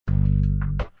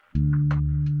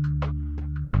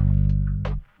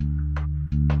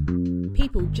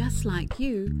people just like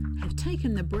you have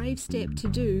taken the brave step to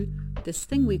do this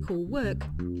thing we call work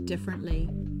differently.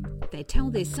 They tell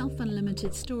their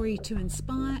self-unlimited story to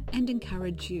inspire and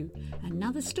encourage you.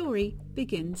 Another story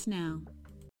begins now.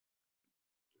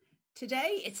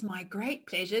 Today, it's my great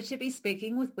pleasure to be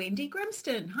speaking with Wendy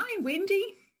Grimston. Hi,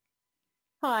 Wendy.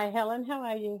 Hi, Helen. How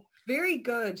are you? Very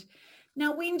good.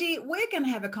 Now, Wendy, we're going to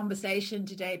have a conversation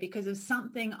today because of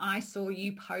something I saw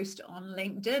you post on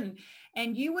LinkedIn,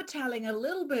 and you were telling a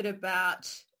little bit about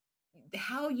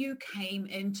how you came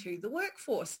into the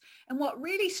workforce. And what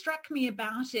really struck me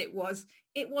about it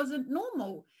wasn't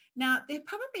normal. Now, there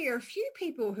probably are a few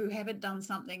people who haven't done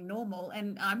something normal,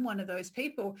 and I'm one of those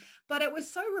people, but it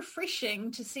was so refreshing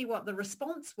to see what the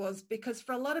response was, because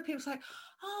for a lot of people, it's like,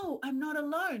 oh, I'm not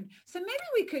alone. So maybe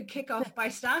we could kick off by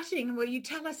starting where you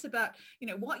tell us about,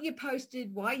 what you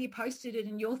posted, why you posted it,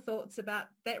 and your thoughts about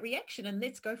that reaction, and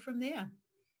let's go from there.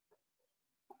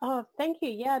 Oh, thank you.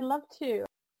 Yeah, I'd love to.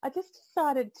 I just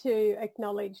decided to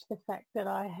acknowledge the fact that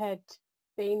I had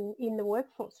been in the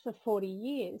workforce for 40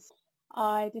 years.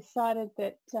 I decided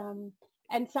that,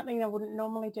 and something I wouldn't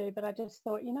normally do, but I just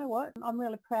thought, you know what, I'm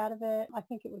really proud of it. I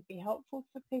think it would be helpful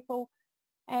for people,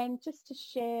 and just to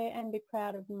share and be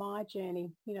proud of my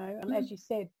journey. As you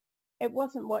said, it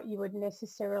wasn't what you would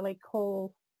necessarily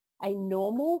call a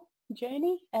normal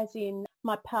journey, as in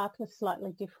my path was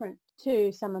slightly different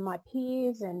to some of my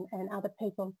peers and other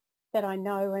people that I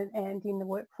know and in the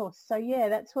workforce. So yeah,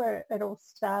 that's where it all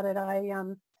started. I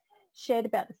shared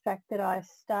about the fact that I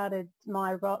started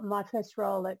my first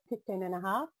role at 15 and a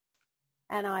half,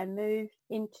 and I moved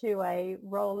into a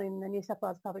role in the New South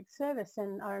Wales Public Service.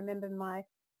 And I remember my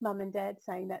mum and dad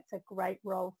saying that's a great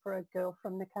role for a girl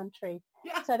from the country.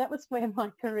 Yeah. So that was where my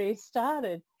career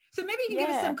started. So maybe you can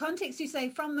give us some context. You say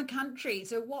from the country.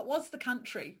 So what was the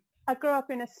country? I grew up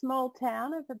in a small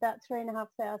town of about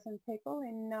 3,500 people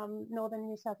in northern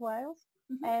New South Wales.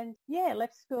 And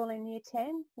left school in year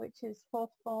 10, which is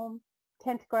fourth form,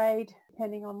 10th grade,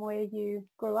 depending on where you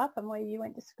grew up and where you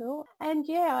went to school. And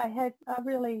I had a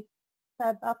really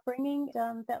fab upbringing.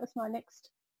 That was my next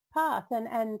path.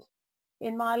 And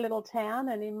in my little town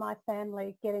and in my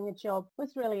family, getting a job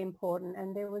was really important.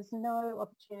 And there was no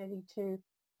opportunity to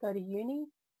go to uni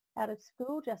out of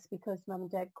school just because mum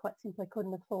and dad quite simply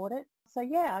couldn't afford it. So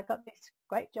I got this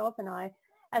great job, and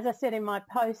as I said in my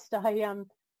post,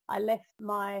 I left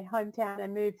my hometown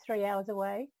and moved 3 hours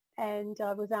away, and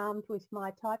I was armed with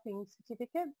my typing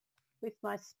certificate with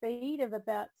my speed of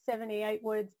about 78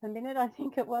 words per minute, I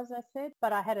think it was, I said,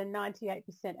 but I had a 98%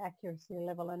 accuracy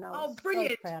level, and I was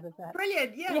so proud of that.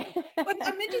 Brilliant, yeah. But I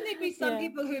imagine there'd be some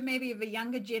people who maybe of a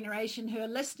younger generation who are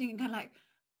listening and kind of like,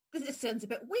 this sounds a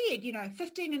bit weird,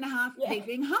 15 and a half,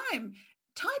 leaving home.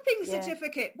 Typing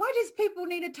certificate. Why does people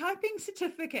need a typing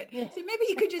certificate? So maybe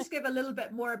you could just give a little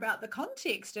bit more about the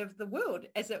context of the world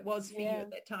as it was for you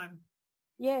at that time.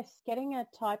 Yes, getting a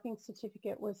typing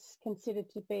certificate was considered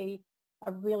to be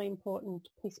a really important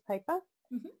piece of paper,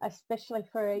 especially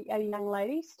for a young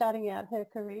lady starting out her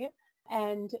career.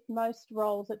 And most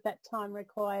roles at that time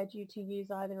required you to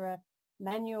use either a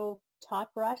manual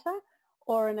typewriter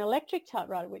or an electric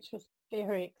typewriter, which was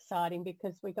very exciting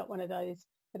because we got one of those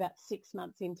about 6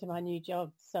 months into my new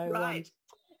job. So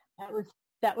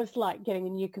that was like getting a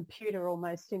new computer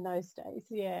almost in those days.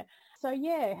 Yeah. So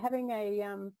having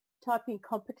a typing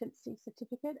competency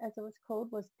certificate, as it was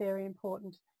called, was very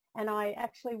important. And I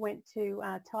actually went to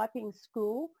typing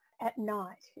school at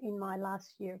night in my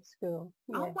last year of school.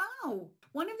 Yeah. Oh, wow.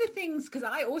 One of the things, because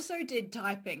I also did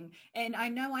typing, and I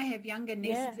know I have younger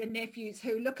nieces and nephews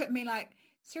who look at me like,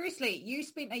 seriously, you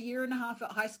spent a year and a half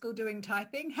at high school doing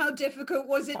typing. How difficult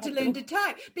was it to learn to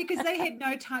type? Because they had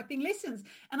no typing lessons.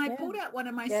 And I pulled out one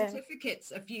of my certificates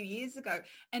a few years ago.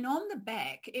 And on the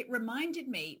back, it reminded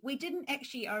me, we didn't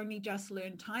actually only just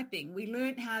learn typing. We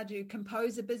learned how to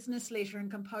compose a business letter and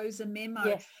compose a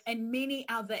memo and many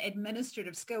other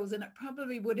administrative skills. And it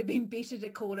probably would have been better to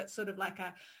call it sort of like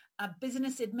a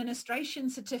business administration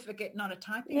certificate, not a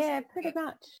typing certificate.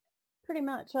 Yeah, pretty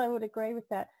much. I would agree with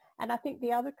that. And I think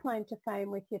the other claim to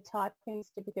fame with your typing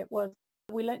certificate was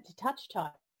we learnt to touch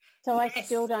type. So I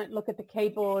still don't look at the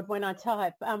keyboard when I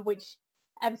type, which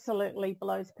absolutely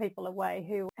blows people away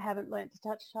who haven't learnt to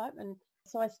touch type. And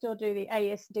so I still do the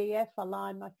ASDF. I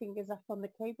line my fingers up on the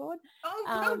keyboard. Oh,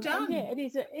 well done. It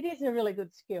is a really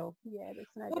good skill. Yeah, there's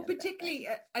no doubt particularly,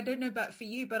 I don't know about for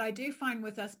you, but I do find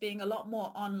with us being a lot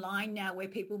more online now where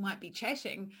people might be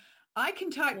chatting, I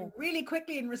can type really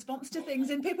quickly in response to things,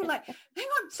 and people are like, hang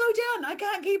on, slow down, I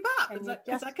can't keep up. It's like,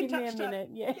 because I can touch type.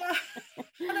 Yeah.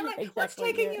 And I'm like, what's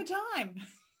taking your time?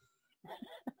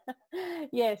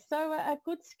 Yeah, so a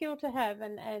good skill to have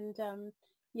and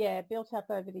yeah, built up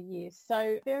over the years.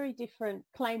 So very different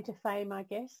claim to fame, I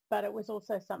guess, but it was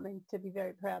also something to be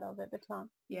very proud of at the time.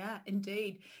 Yeah,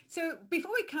 indeed. So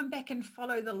before we come back and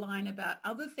follow the line about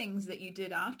other things that you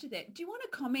did after that, do you want to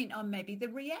comment on maybe the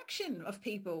reaction of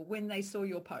people when they saw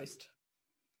your post?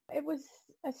 It was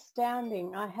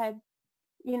astounding. I had,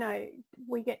 you know,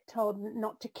 we get told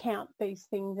not to count these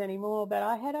things anymore, but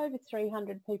I had over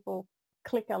 300 people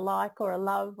click a like or a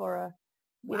love or a,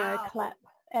 you know, Wow. clap.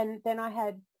 And then I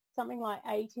had something like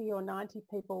 80 or 90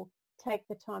 people take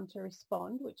the time to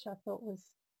respond, which I thought was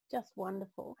just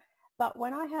wonderful. But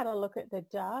when I had a look at the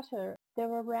data, there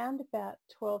were around about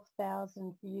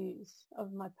 12,000 views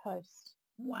of my post,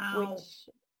 Wow. which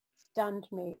stunned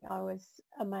me. I was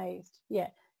amazed.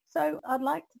 Yeah. So I'd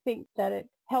like to think that it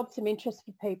held some interest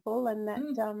for people and that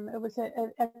it was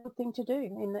a good thing to do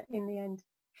in the end.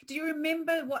 Do you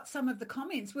remember what some of the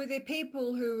comments were? There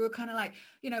people who were kind of like,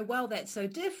 well, that's so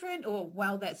different, or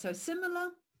well, that's so similar?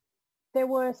 There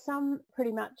were some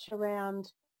pretty much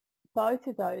around both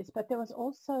of those, but there was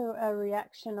also a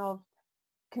reaction of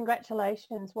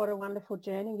congratulations, what a wonderful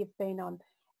journey you've been on.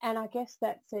 And I guess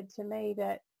that said to me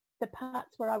that the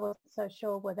parts where I wasn't so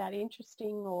sure were that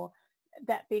interesting or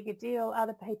that big a deal,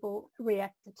 other people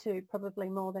reacted to probably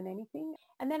more than anything.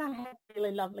 And then I had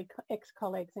really lovely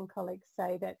ex-colleagues and colleagues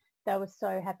say that they were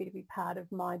so happy to be part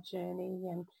of my journey,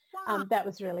 and Wow. that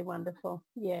was really wonderful.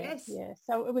 Yeah, Yes. yeah.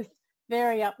 So it was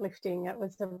very uplifting. It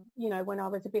was, when I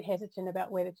was a bit hesitant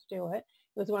about whether to do it, it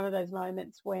was one of those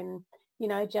moments when,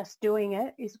 just doing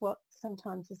it is what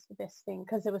sometimes is the best thing,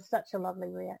 because there was such a lovely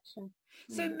reaction.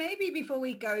 So maybe before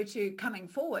we go to coming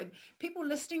forward, people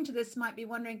listening to this might be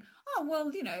wondering, oh,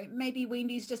 well, maybe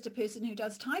Wendy's just a person who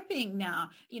does typing now,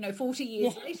 40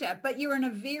 years later, but you're in a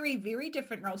very, very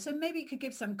different role. So maybe you could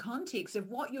give some context of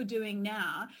what you're doing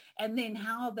now and then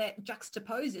how that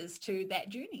juxtaposes to that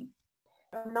journey.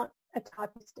 I'm not a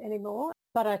typist anymore,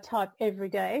 but I type every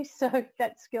day. So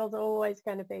that skill's always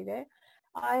going to be there.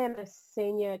 I am a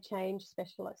senior change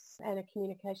specialist and a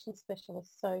communication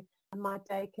specialist. So my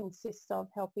day consists of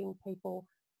helping people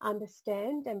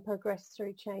understand and progress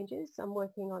through changes. I'm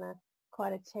working on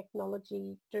quite a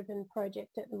technology-driven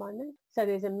project at the moment. So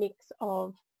there's a mix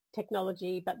of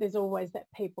technology, but there's always that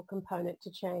people component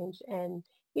to change. And,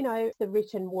 the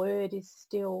written word is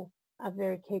still a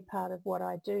very key part of what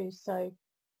I do. So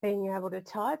being able to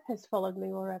type has followed me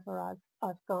wherever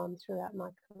I've gone throughout my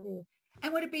career.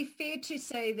 And would it be fair to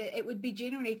say that it would be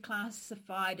generally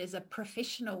classified as a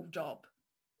professional job?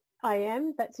 I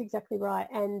am. That's exactly right.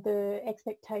 And the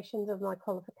expectations of my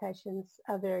qualifications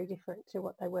are very different to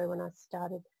what they were when I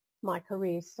started my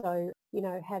career. So,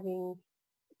 having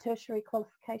tertiary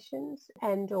qualifications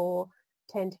and or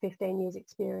 10 to 15 years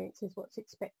experience is what's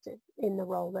expected in the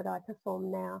role that I perform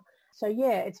now. So,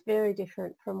 yeah, it's very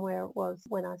different from where it was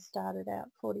when I started out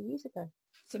 40 years ago.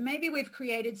 So maybe we've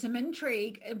created some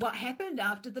intrigue in what happened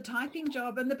after the typing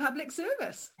job in the public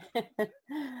service.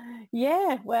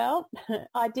 Yeah, well,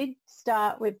 I did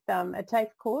start with a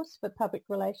TAFE course for public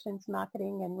relations,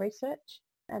 marketing and research.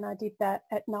 And I did that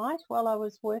at night while I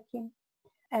was working.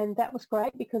 And that was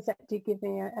great because that did give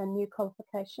me a new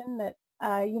qualification that,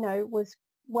 was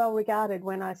well regarded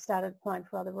when I started applying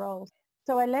for other roles.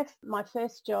 So I left my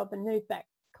first job and moved back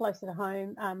closer to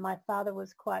home. My father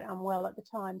was quite unwell at the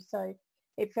time, so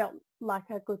it felt like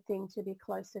a good thing to be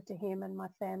closer to him and my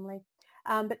family,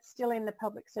 but still in the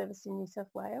public service in New South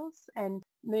Wales, and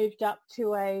moved up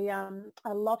to a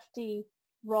lofty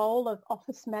role of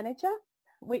office manager,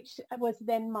 which was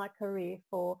then my career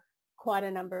for quite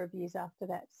a number of years after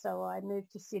that. So I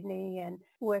moved to Sydney and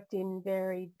worked in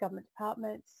varied government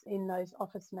departments in those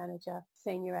office manager,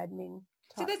 senior admin.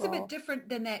 So that's role. A bit different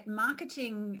than that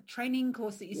marketing training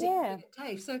course that you said you did at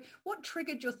TAFE. So what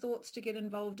triggered your thoughts to get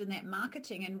involved in that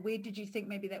marketing, and where did you think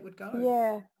maybe that would go?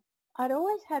 Yeah, I'd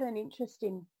always had an interest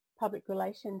in public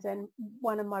relations, and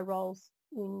one of my roles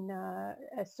in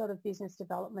a sort of business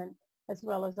development as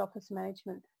well as office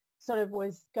management sort of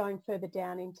was going further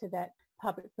down into that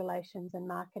public relations and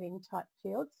marketing type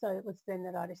field. So it was then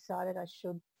that I decided I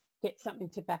should get something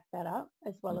to back that up,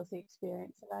 as well as the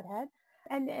experience that I'd had.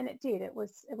 And it did. It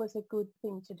was a good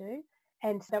thing to do.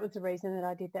 And so that was the reason that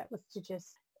I did that, was to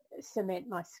just cement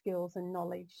my skills and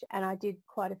knowledge. And I did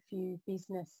quite a few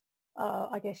business,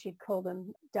 I guess you'd call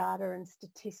them data and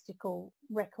statistical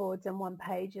records and one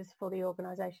pages for the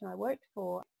organisation I worked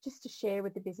for, just to share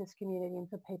with the business community and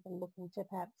for people looking to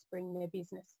perhaps bring their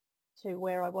business to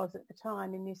where I was at the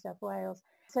time in New South Wales.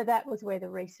 So that was where the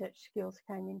research skills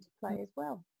came into play as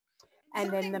well. And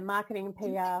then the marketing and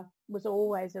PR was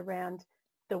always around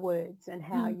the words and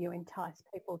how you entice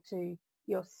people to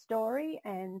your story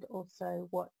and also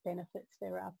what benefits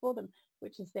there are for them,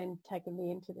 which has then taken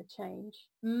me into the change.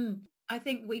 I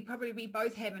think we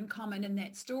both have in common in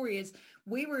that story is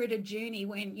we were at a journey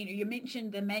when, you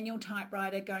mentioned the manual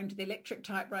typewriter going to the electric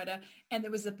typewriter, and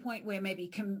there was a point where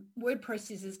maybe word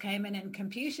processors came in and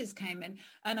computers came in.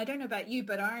 And I don't know about you,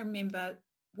 but I remember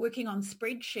working on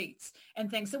spreadsheets and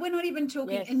things. So we're not even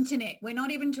talking internet. We're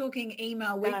not even talking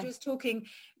email. We're just talking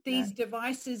these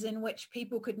devices in which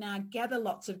people could now gather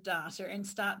lots of data and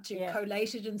start to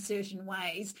collate it in certain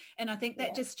ways. And I think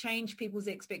that just changed people's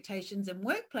expectations in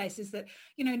workplaces that,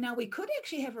 now we could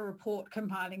actually have a report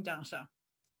compiling data.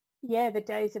 Yeah, the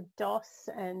days of DOS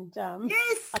and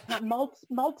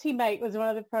Multimate was one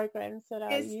of the programs that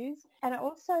I used. And I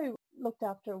also looked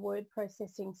after a word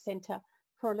processing centre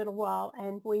for a little while,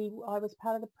 and I was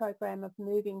part of the program of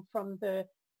moving from the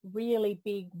really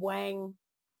big Wang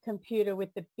computer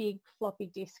with the big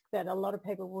floppy disk that a lot of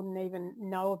people wouldn't even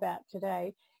know about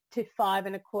today to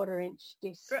 5.25 inch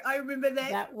discs. I remember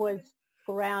that. That was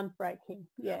groundbreaking.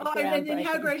 Yeah. Oh, and then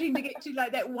how great to get to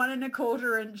like that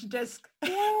 1.25 inch disc.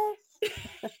 Yes.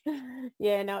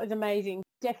 Yeah, no, it was amazing.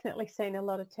 Definitely seen a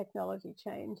lot of technology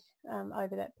change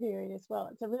over that period as well.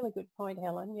 It's a really good point,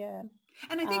 Helen. Yeah.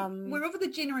 And I think we're of the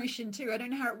generation too. I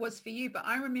don't know how it was for you, but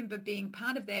I remember being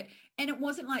part of that. And it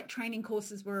wasn't like training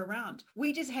courses were around.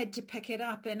 We just had to pick it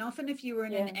up. And often if you were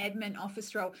in an admin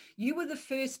office role, you were the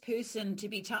first person to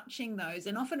be touching those.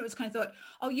 And often it was kind of thought,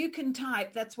 oh, you can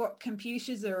type. That's what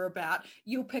computers are about.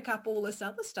 You'll pick up all this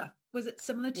other stuff. Was it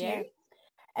similar to you?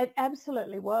 It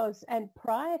absolutely was. And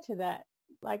prior to that,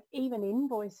 like even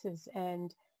invoices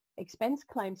and expense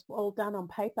claims were all done on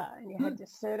paper, and you had to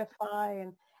certify,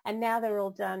 and now they're all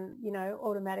done,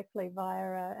 automatically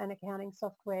via an accounting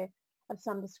software of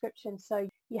some description. So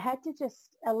you had to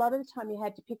a lot of the time you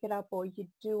had to pick it up, or you'd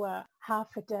do a half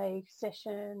a day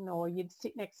session, or you'd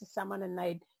sit next to someone and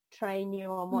they'd train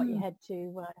you on what you had to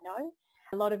know.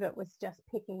 A lot of it was just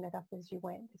picking it up as you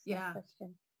went. No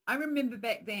question. I remember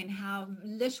back then how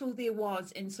little there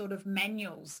was in sort of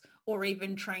manuals or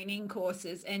even training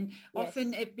courses. And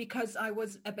often because I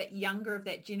was a bit younger of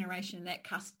that generation, that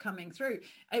cusp coming through,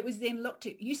 it was then looked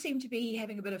at, you seem to be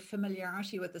having a bit of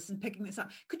familiarity with this and picking this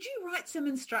up. Could you write some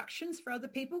instructions for other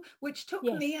people? Which took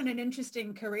me on an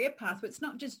interesting career path. But it's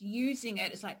not just using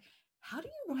it. It's like, how do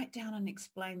you write down and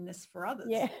explain this for others?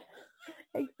 Yeah,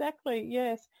 exactly.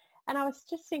 Yes. And I was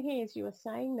just thinking as you were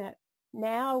saying that,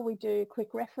 now we do quick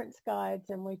reference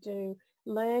guides and we do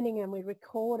learning and we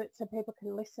record it so people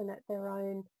can listen at their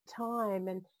own time.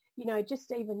 And,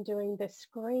 just even doing the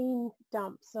screen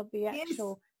dumps of the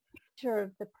actual picture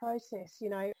of the process,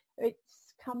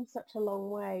 it's come such a long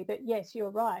way. But yes, you're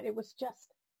right. It was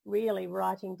just really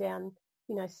writing down,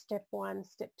 step 1,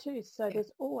 step 2. So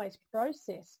there's always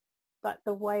process, but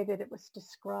the way that it was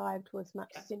described was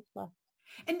much simpler.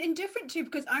 And different too,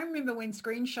 because I remember when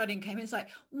screenshotting came, it's like,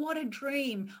 what a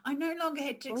dream. I no longer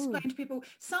had to explain to people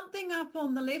something up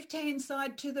on the left-hand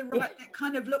side to the right that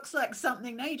kind of looks like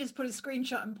something. Now you just put a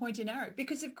screenshot and point an arrow.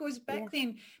 Because, of course, back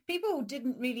then, people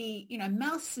didn't really,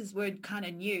 mouses were kind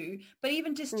of new, but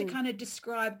even just to kind of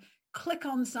describe click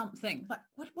on something. Like,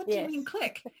 what do you mean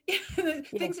click?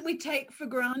 Things that we take for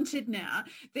granted now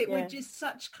that were just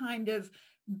such kind of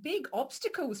big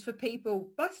obstacles for people,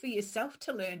 both for yourself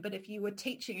to learn, but if you were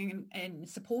teaching and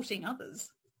supporting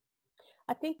others.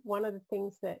 I think one of the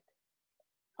things that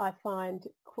I find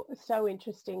so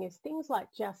interesting is things like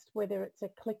just whether it's a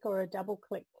click or a double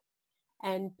click,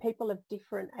 and people of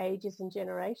different ages and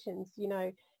generations.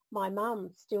 My mum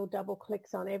still double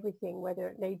clicks on everything, whether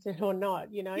it needs it or not,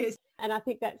 Yes. And I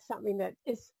think that's something that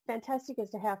is fantastic as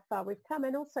to how far we've come,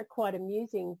 and also quite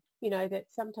amusing, that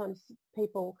sometimes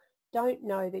people don't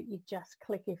know that you just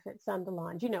click if it's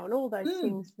underlined, and all those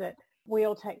things that we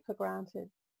all take for granted.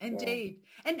 Indeed.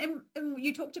 Yeah. And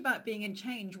you talked about being in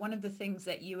change. One of the things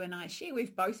that you and I share,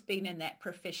 we've both been in that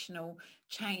professional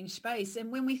change space.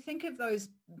 And when we think of those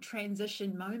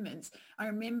transition moments, I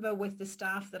remember with the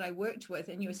staff that I worked with,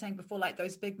 and you were saying before, like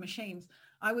those big machines,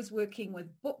 I was working with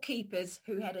bookkeepers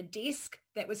who had a desk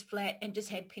that was flat and just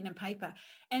had pen and paper.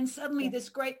 And suddenly this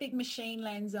great big machine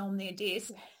lands on their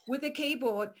desk with a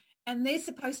keyboard, and they're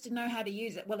supposed to know how to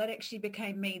use it. Well, it actually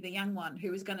became me, the young one,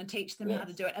 who was going to teach them how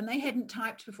to do it. And they hadn't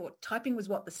typed before. Typing was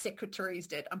what the secretaries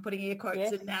did. I'm putting air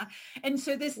quotes in now. And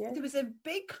so there was a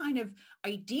big kind of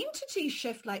identity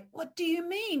shift. Like, what do you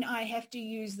mean I have to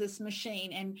use this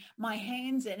machine and my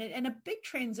hands in it? And a big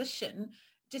transition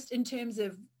just in terms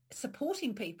of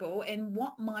supporting people and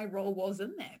what my role was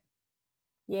in that.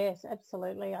 Yes,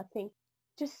 absolutely. I think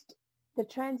just the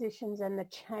transitions and the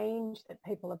change that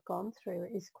people have gone through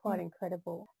is quite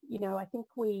incredible. You know, I think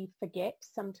we forget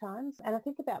sometimes, and I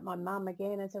think about my mum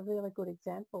again as a really good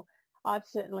example. I've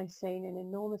certainly seen an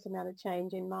enormous amount of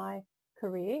change in my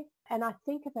career, and I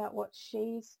think about what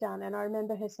she's done, and I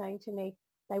remember her saying to me,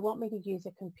 they want me to use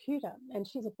a computer, and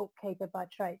she's a bookkeeper by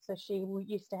trade, so she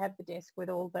used to have the desk with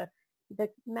all the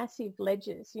massive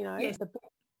ledgers, you know, Yes. the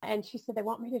book. And she said, they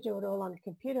want me to do it all on a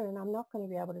computer and I'm not going to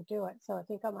be able to do it. So I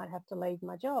think I might have to leave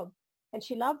my job. And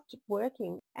she loved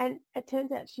working. And it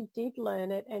turns out she did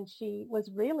learn it and she was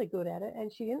really good at it.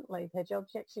 And she didn't leave her job.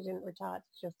 She actually didn't retire until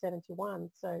she was 71.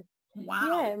 So,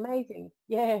 Wow. yeah, amazing.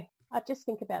 Yeah. I just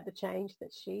think about the change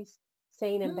that she's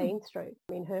seen and been through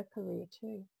in her career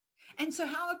too. And so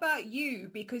how about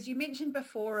you? Because you mentioned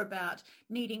before about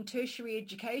needing tertiary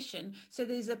education. So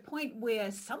there's a point where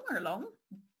somewhere along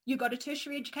you got a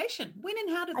tertiary education. When and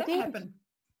how did that happen?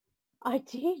 I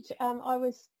did. I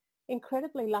was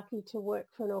incredibly lucky to work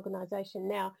for an organisation.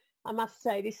 Now, I must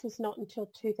say this was not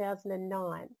until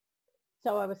 2009.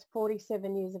 So I was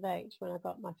 47 years of age when I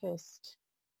got my first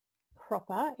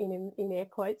proper, in air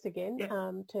quotes again,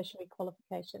 tertiary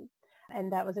qualification.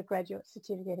 And that was a graduate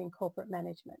certificate in corporate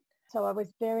management. So I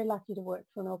was very lucky to work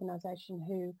for an organisation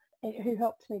who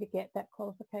helped me to get that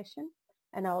qualification.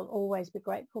 And I'll always be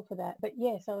grateful for that. But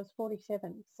yes, I was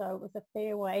 47, so it was a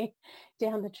fair way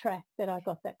down the track that I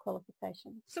got that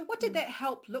qualification. So what did that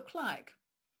help look like?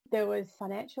 There was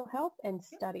financial help and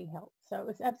study help. So it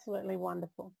was absolutely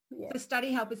wonderful. Yeah. The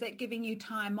study help, is that giving you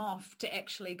time off to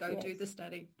actually go do the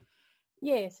study?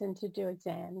 Yes, and to do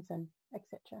exams and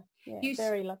etc. Yeah,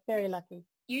 very lucky.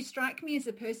 You strike me as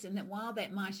a person that while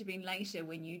that might have been later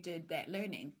when you did that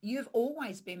learning, you've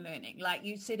always been learning. Like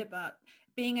you said about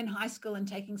being in high school and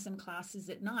taking some classes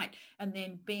at night and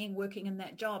then working in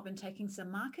that job and taking some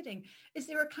marketing. Is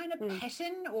there a kind of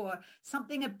pattern or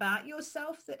something about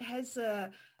yourself that has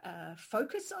a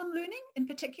focus on learning in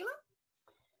particular?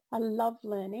 I love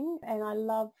learning and I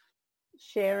love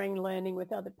sharing learning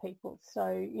with other people. So,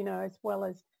 you know, as well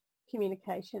as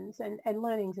communications and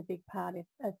learning is a big part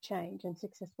of change and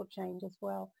successful change as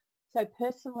well. So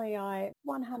personally, I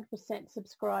 100%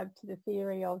 subscribe to the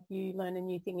theory of you learn a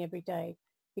new thing every day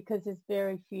because there's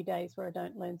very few days where I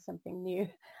don't learn something new.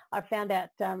 I found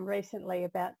out recently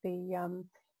about the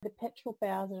petrol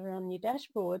bowser on your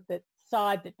dashboard, that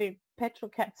side that the petrol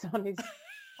cap's on is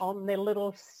on their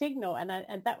little signal, and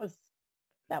that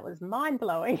was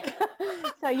mind-blowing.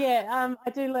 So yeah, I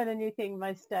do learn a new thing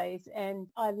most days, and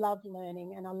I love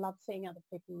learning and I love seeing other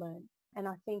people learn. And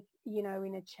I think, you know,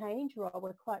 in a change role,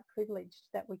 we're quite privileged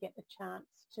that we get the chance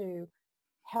to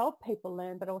help people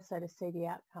learn, but also to see the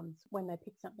outcomes when they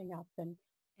pick something up and,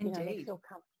 you know, they feel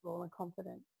comfortable and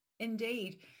confident.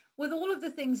 Indeed. With all of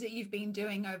the things that you've been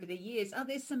doing over the years, are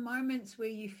there some moments where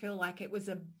you feel like it was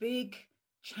a big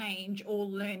change or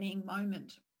learning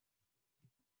moment?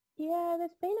 Yeah,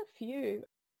 there's been a few.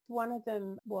 One of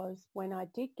them was when I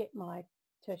did get my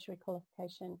tertiary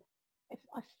qualification.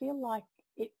 I feel like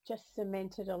it just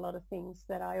cemented a lot of things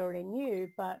that I already knew,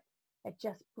 but it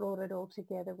just brought it all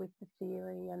together with the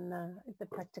theory and the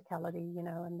practicality, you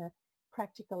know, and the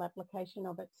practical application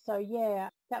of it. So yeah,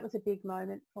 that was a big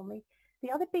moment for me.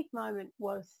 The other big moment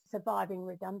was surviving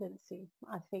redundancy.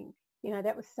 I think, you know,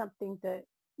 that was something that,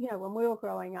 you know, when we were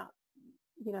growing up,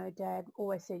 you know, Dad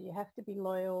always said you have to be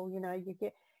loyal, you know, you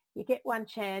get one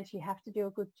chance, you have to do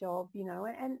a good job, you know,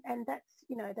 and that's,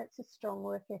 you know, that's a strong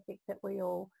work ethic that we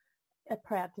all are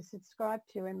proud to subscribe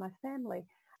to in my family.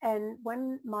 And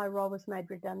when my role was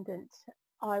made redundant,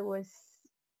 I was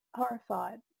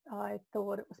horrified. I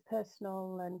thought it was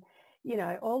personal and, you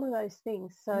know, all of those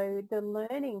things. So the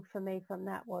learning for me from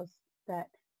that was that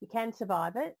you can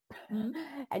survive it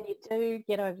and you do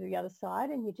get over the other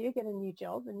side and you do get a new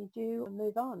job and you do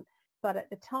move on. But at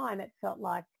the time it felt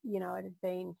like, you know, it had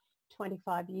been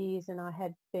 25 years and I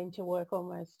had been to work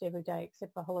almost every day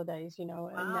except for holidays, you know,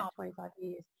 in that 25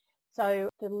 years. So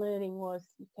the learning was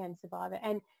you can survive it.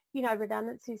 And, you know,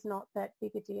 redundancy is not that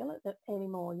big a deal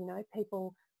anymore. You know,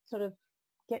 people sort of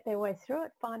get their way through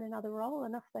it, find another role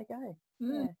and off they go.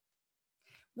 Yeah.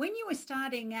 When you were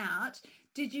starting out,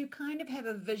 did you kind of have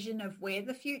a vision of where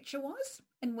the future was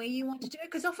and where you wanted to go?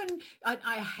 Because often,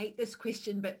 I hate this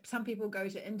question, but some people go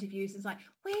to interviews, it's like,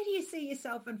 where do you see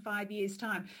yourself in 5 years'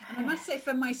 time? And I must say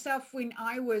for myself, when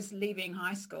I was leaving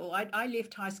high school, I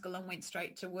left high school and went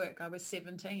straight to work. I was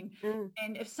 17.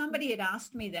 And if somebody had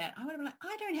asked me that, I would have been like,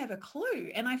 I don't have a clue.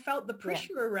 And I felt the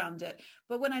pressure around it.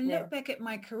 But when I look back at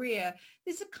my career,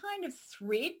 there's a kind of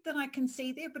thread that I can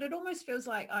see there, but it almost feels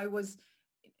like I was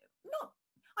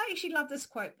I actually love this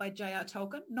quote by J.R.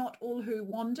 Tolkien, not all who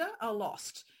wander are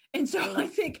lost. And so I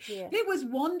think Yeah. there was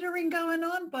wandering going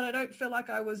on, but I don't feel like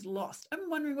I was lost. I'm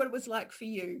wondering what it was like for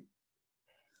you.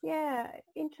 Yeah,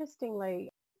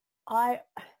 interestingly, I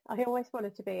I always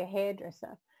wanted to be a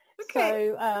hairdresser.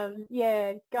 Okay. So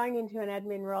yeah, going into an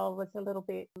admin role was a little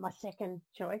bit my second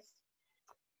choice.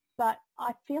 But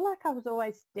I feel like I was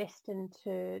always destined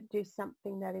to do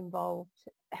something that involved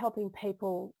helping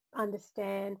people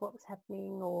understand what was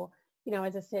happening or,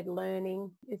 as I said,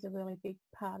 learning is a really big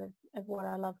part of what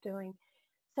I love doing.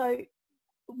 So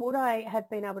would I have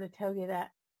been able to tell you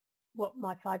that what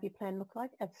my 5-year plan looked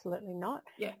like? Absolutely not.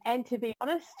 Yeah. And to be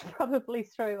honest, probably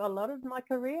through a lot of my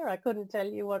career, I couldn't tell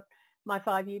you what my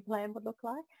 5-year plan would look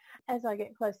like. As I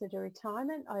get closer to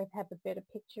retirement, I have a better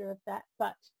picture of that.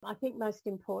 But I think most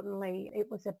importantly, it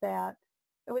was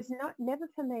never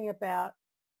for me about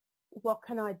what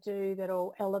can I do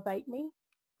that'll elevate me,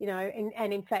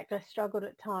 and in fact, I struggled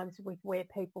at times with where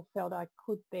people felt I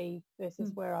could be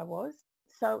versus where I was.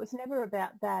 So it was never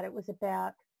about that. It was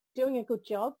about doing a good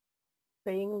job,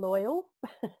 being loyal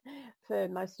for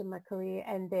most of my career,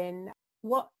 and then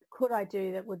what could I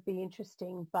do that would be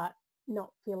interesting but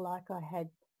not feel like I had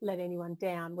let anyone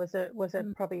down was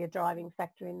probably a driving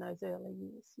factor in those early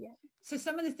years. Yeah. So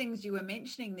some of the things you were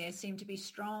mentioning there seem to be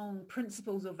strong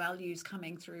principles or values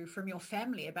coming through from your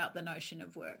family about the notion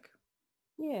of work.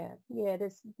 Yeah,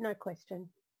 there's no question.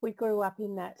 We grew up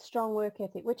in that strong work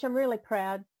ethic, which I'm really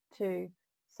proud to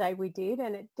say we did,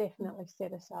 and it definitely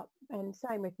set us up. And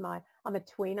same with I'm a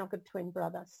twin, I've got a twin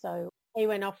brother, so he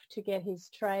went off to get his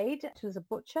trade, which was a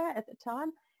butcher at the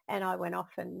time, and I went off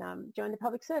and joined the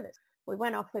public service. We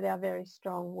went off with our very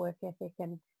strong work ethic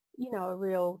and, a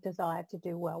real desire to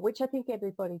do well, which I think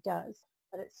everybody does,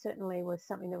 but it certainly was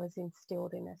something that was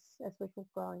instilled in us as we were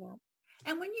growing up.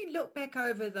 And when you look back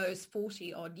over those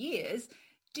 40 odd years,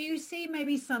 do you see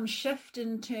maybe some shift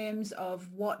in terms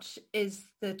of what is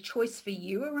the choice for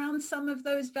you around some of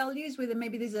those values, whether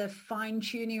maybe there's a fine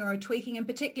tuning or a tweaking, and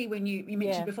particularly when you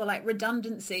mentioned before, like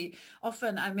redundancy,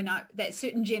 often, that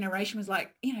certain generation was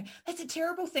like, that's a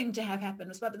terrible thing to have happen,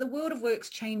 but the world of work's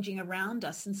changing around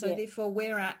us. And so therefore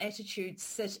where our attitudes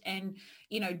sit and,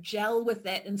 gel with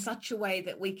that in such a way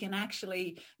that we can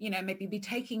actually, maybe be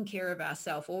taking care of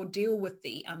ourselves or deal with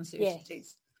the uncertainties.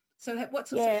 Yes. So what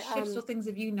sorts of shifts or things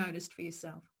have you noticed for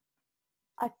yourself?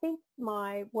 I think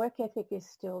my work ethic is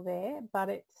still there, but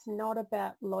it's not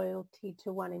about loyalty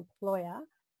to one employer.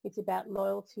 It's about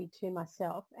loyalty to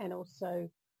myself and also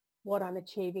what I'm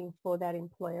achieving for that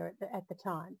employer at the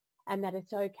time, and that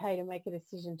it's okay to make a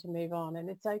decision to move on, and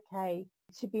it's okay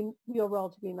to be your role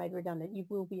to be made redundant. You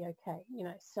will be okay,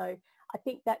 So I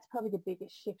think that's probably the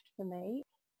biggest shift for me,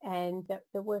 and that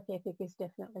the work ethic is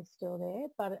definitely still there.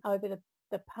 But over the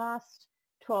past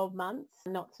 12 months,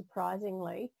 not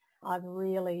surprisingly, I've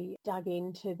really dug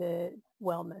into the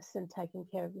wellness and taking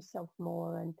care of yourself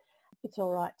more, and it's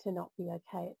all right to not be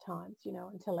okay at times,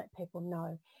 and to let people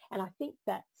know. And I think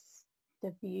that's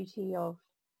the beauty of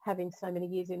having so many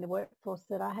years in the workforce,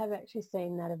 that I have actually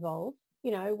seen that evolve,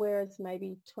 whereas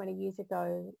maybe 20 years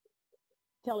ago,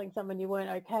 telling someone you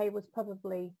weren't okay was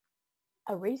probably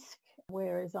a risk,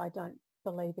 whereas I don't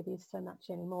believe it is so much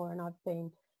anymore. And I've been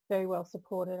very well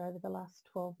supported over the last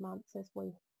 12 months as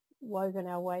we've woven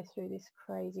our way through this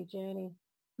crazy journey.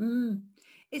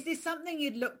 Is there something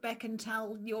you'd look back and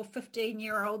tell your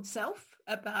 15-year-old self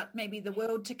about maybe the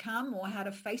world to come or how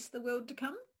to face the world to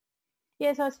come?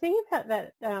 Yes, I was thinking about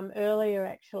that earlier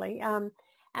actually. And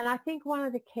I think one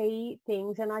of the key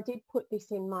things, and I did put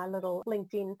this in my little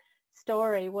LinkedIn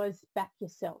story, was back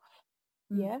yourself.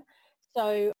 Yeah.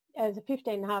 So as a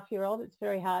 15-and-a-half-year-old, it's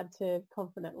very hard to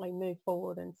confidently move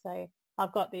forward and say,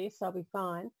 I've got this, I'll be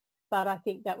fine. But I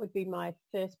think that would be my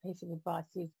first piece of advice,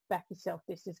 is back yourself.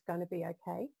 This is going to be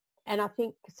okay. And I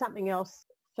think something else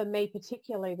for me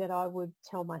particularly that I would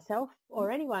tell myself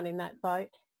or anyone in that boat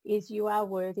is you are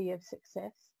worthy of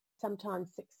success.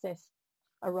 Sometimes success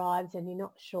arrives and you're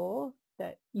not sure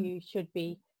that you should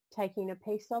be taking a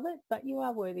piece of it, but you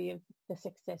are worthy of the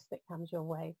success that comes your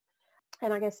way.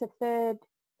 And I guess the third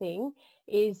thing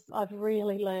is I've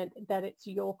really learned that it's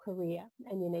your career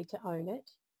and you need to own it.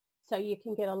 So you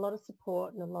can get a lot of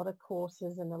support and a lot of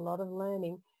courses and a lot of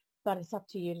learning, but it's up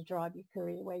to you to drive your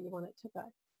career where you want it to go.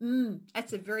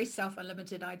 That's a very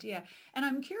self-unlimited idea. And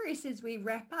I'm curious, as we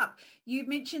wrap up, you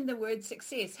mentioned the word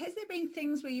success. Has there been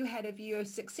things where you had a view of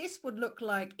success would look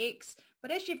like X, but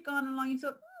as you've gone along, you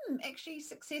thought, actually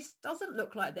success doesn't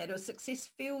look like that, or success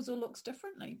feels or looks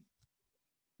differently?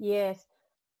 Yes.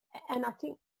 And I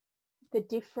think the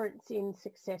difference in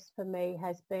success for me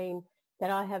has been that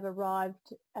I have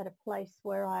arrived at a place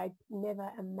where I never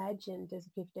imagined as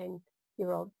a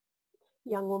 15-year-old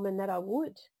young woman that I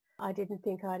would. I didn't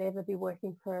think I'd ever be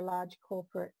working for a large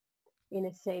corporate in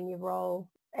a senior role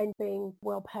and being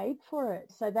well paid for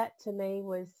it. So that to me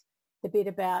was the bit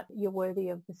about you're worthy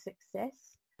of the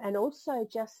success. And also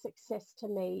just success to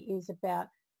me is about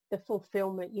the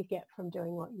fulfillment you get from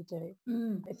doing what you do.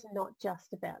 It's not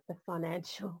just about the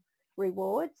financial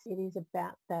rewards. It is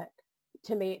about that.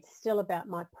 To me, it's still about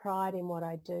my pride in what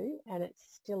I do, and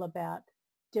it's still about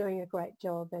doing a great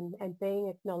job and being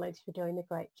acknowledged for doing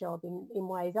a great job in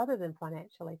ways other than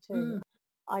financially too.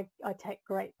 I take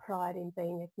great pride in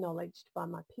being acknowledged by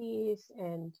my peers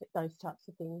and those types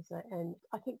of things. And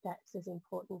I think that's as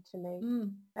important to me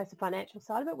as the financial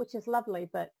side of it, which is lovely,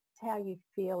 but it's how you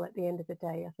feel at the end of the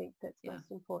day. I think that's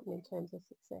most important in terms of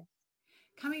success.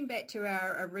 Coming back to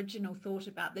our original thought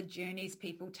about the journeys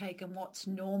people take and what's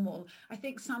normal, I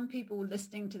think some people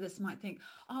listening to this might think,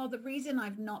 oh, the reason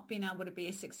I've not been able to be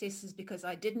a success is because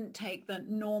I didn't take the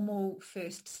normal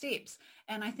first steps.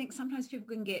 And I think sometimes people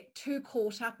can get too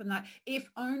caught up in that. If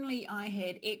only I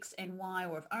had X and Y,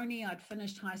 or if only I'd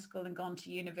finished high school and gone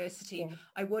to university,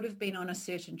 I would have been on a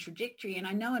certain trajectory. And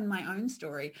I know in my own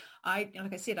story,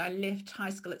 like I said, I left high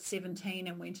school at 17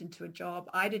 and went into a job.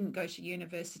 I didn't go to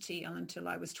university until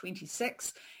I was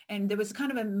 26. And there was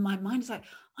kind of in my mind, it's like,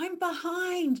 I'm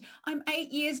behind. I'm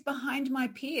 8 years behind my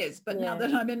peers. But now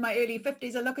that I'm in my early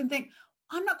 50s, I look and think,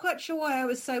 I'm not quite sure why I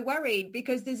was so worried,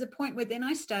 because there's a point where then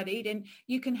I studied, and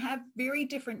you can have very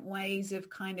different ways of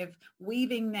kind of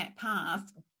weaving that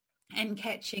path and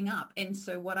catching up. And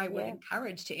so what I would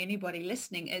encourage to anybody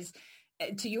listening is,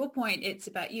 to your point, it's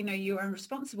about, you are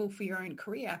responsible for your own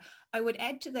career. I would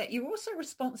add to that, you're also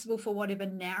responsible for whatever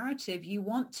narrative you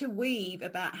want to weave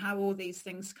about how all these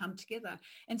things come together.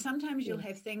 And sometimes you'll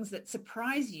have things that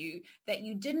surprise you that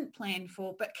you didn't plan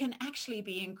for, but can actually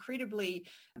be incredibly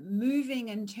moving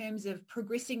in terms of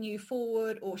progressing you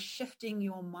forward or shifting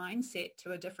your mindset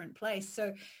to a different place.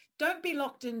 So don't be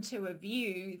locked into a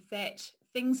view that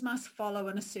things must follow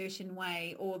in a certain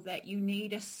way, or that you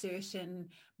need a certain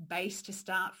base to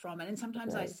start from. And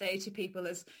sometimes I say to people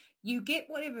is, you get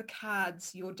whatever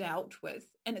cards you're dealt with,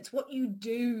 and it's what you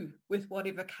do with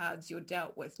whatever cards you're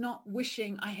dealt with, not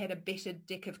wishing I had a better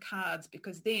deck of cards,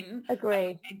 because then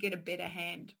I'd get a better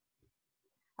hand.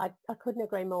 I couldn't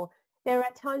agree more. There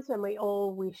are times when we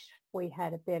all wish we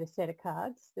had a better set of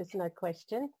cards. There's no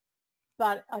question.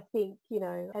 But I think,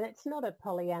 and it's not a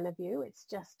Pollyanna view. It's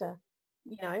just a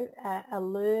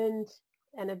learned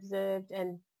and observed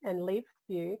and lived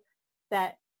view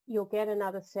that you'll get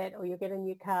another set, or you'll get a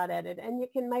new card added, and you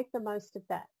can make the most of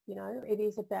that. It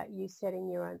is about you setting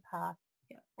your own path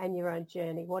and your own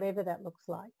journey, whatever that looks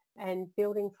like, and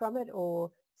building from it, or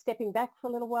stepping back for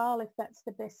a little while if that's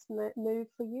the best move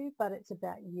for you. But it's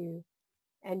about you,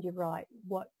 and you're right,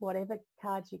 whatever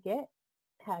cards you get,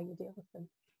 how you deal with them.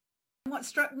 What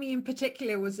struck me in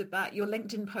particular was about your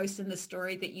LinkedIn post and the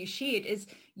story that you shared is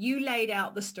you laid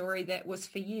out the story that was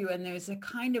for you, and there was a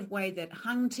kind of way that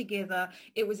hung together.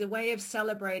 It was a way of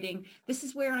celebrating, this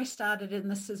is where I started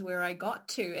and this is where I got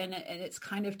to, and it's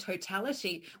kind of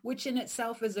totality, which in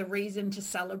itself is a reason to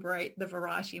celebrate the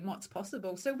variety and what's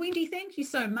possible. So Wendy, thank you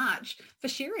so much for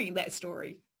sharing that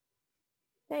story.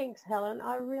 Thanks, Helen.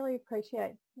 I really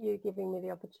appreciate you giving me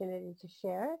the opportunity to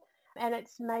share it. And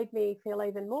it's made me feel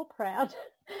even more proud.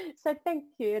 So thank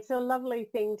you. It's a lovely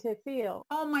thing to feel.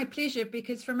 Oh, my pleasure,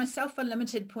 because from a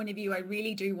Self-Unlimited point of view, I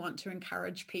really do want to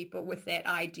encourage people with that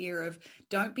idea of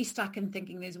don't be stuck in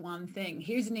thinking there's one thing.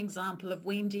 Here's an example of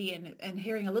Wendy and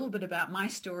hearing a little bit about my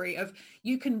story of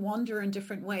you can wander in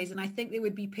different ways. And I think there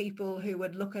would be people who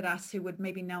would look at us who would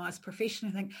maybe know us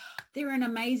professionally and think they're an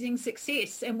amazing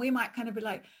success. And we might kind of be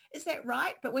like, is that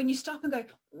right? But when you stop and go,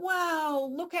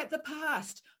 wow, look at the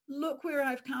past. Look where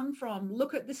I've come from.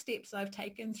 Look at the steps I've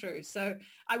taken through. So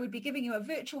I would be giving you a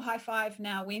virtual high five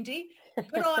now, Wendy.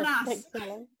 Good on us. Thanks,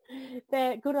 Helen.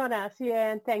 Good on us.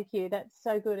 Yeah, and thank you. That's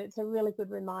so good. It's a really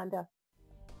good reminder.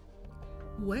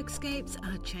 Workscapes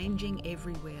are changing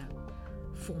everywhere.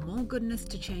 For more goodness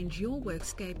to change your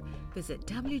workscape, visit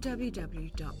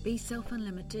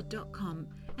www.beselfunlimited.com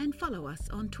and follow us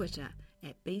on Twitter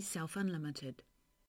 @BeSelfUnlimited.